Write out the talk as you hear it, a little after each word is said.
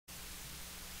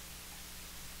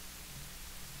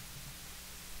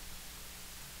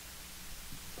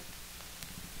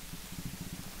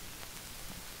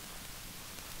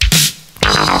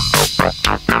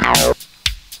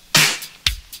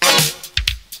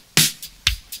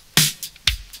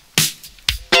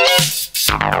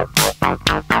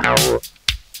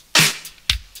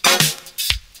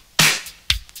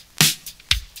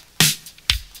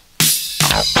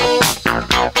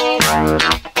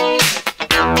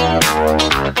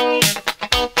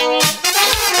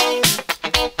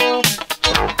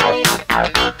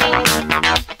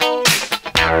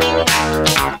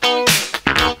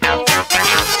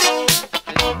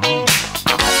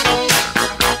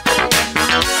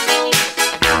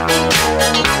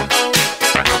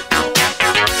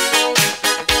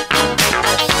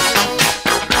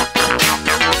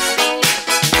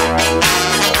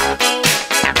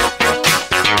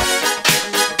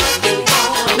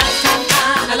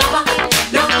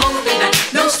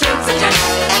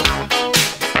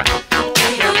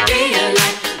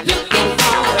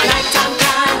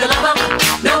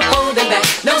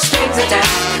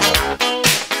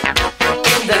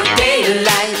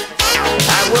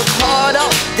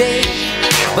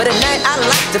But at night I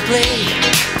like to play.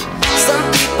 Some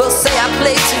people say I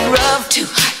play too rough, too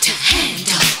hot to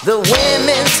handle. The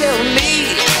women tell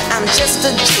me I'm just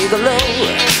a gigolo,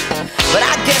 but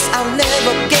I guess I'll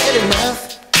never get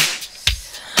enough.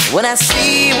 When I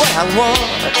see what I want,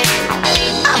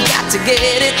 I've got to get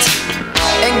it.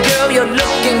 And girl, you're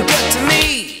looking good to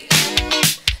me.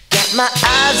 Got my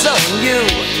eyes on you.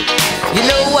 You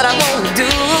know what I wanna do.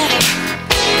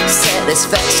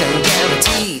 Satisfaction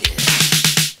guaranteed.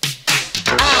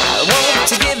 I want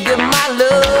to give you my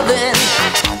loving,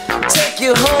 take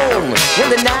you home when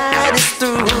the night is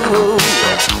through.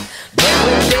 Then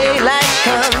when daylight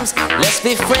comes, let's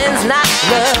be friends, not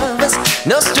lovers.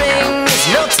 No strings,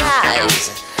 no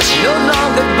ties, no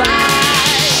long goodbye.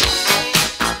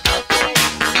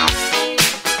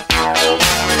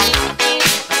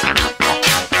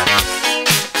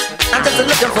 I'm just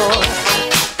looking for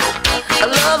a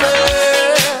lover.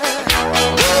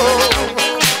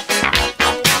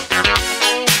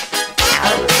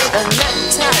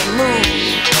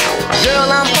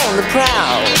 Girl, I'm on the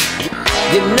prowl.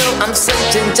 You know I'm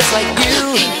searching just like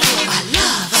you.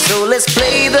 So let's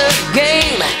play the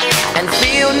game and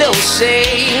feel no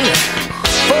shame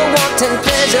for wanting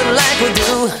pleasure like we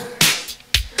do.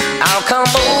 I'll come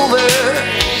over,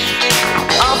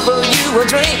 offer you a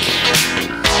drink,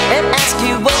 and ask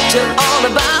you what you're all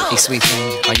about. Hey, sweet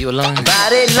thing, are you alone?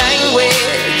 Body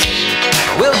language,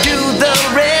 we'll do the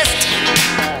rest.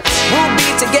 We'll be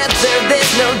together,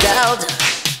 there's no doubt.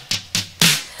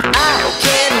 I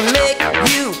can make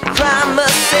you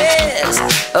promises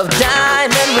of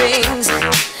diamond rings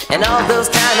and all those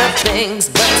kind of things,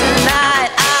 but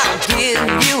tonight I'll give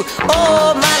you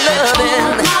all my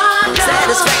loving,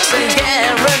 satisfaction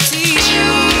guaranteed.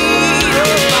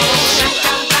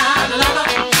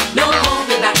 No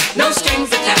holding back, no strings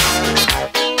attached.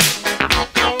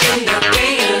 In the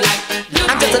daylight,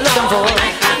 I'm just looking for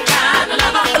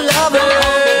a lover.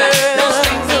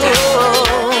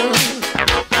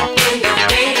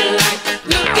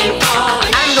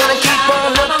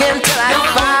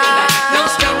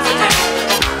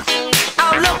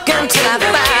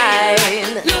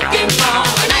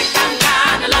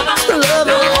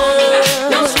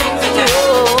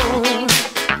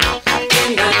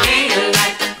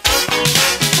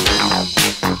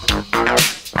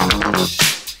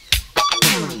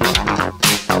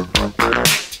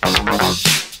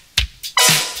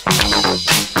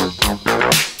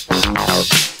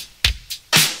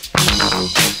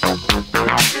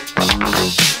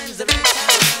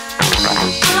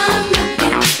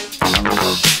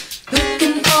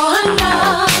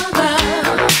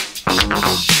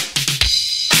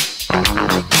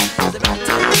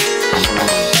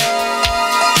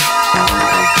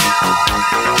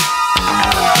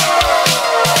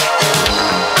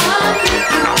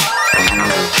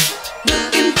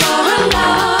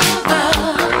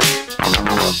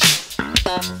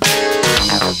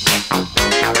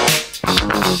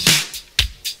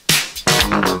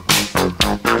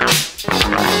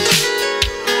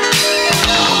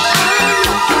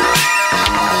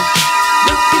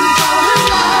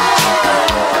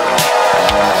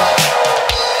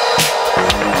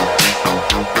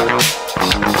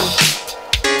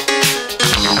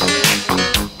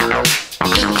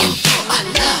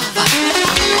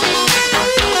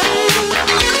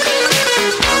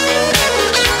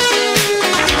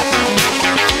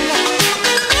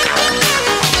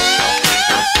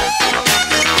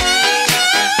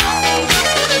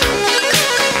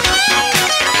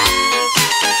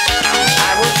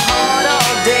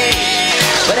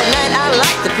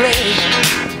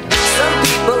 Some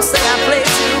people say I play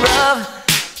too rough.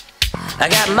 I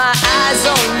got my eyes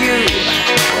on you.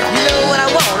 You know what I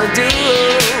wanna do.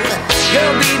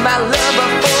 Girl, be my lover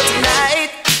for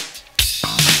tonight.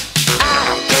 I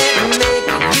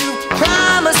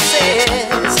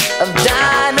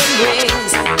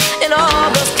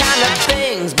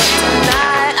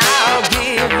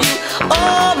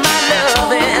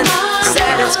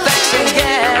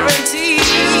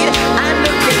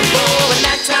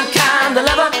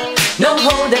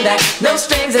holding back, no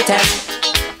strings attached.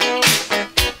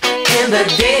 In the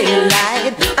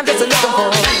daylight, I'm just looking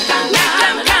for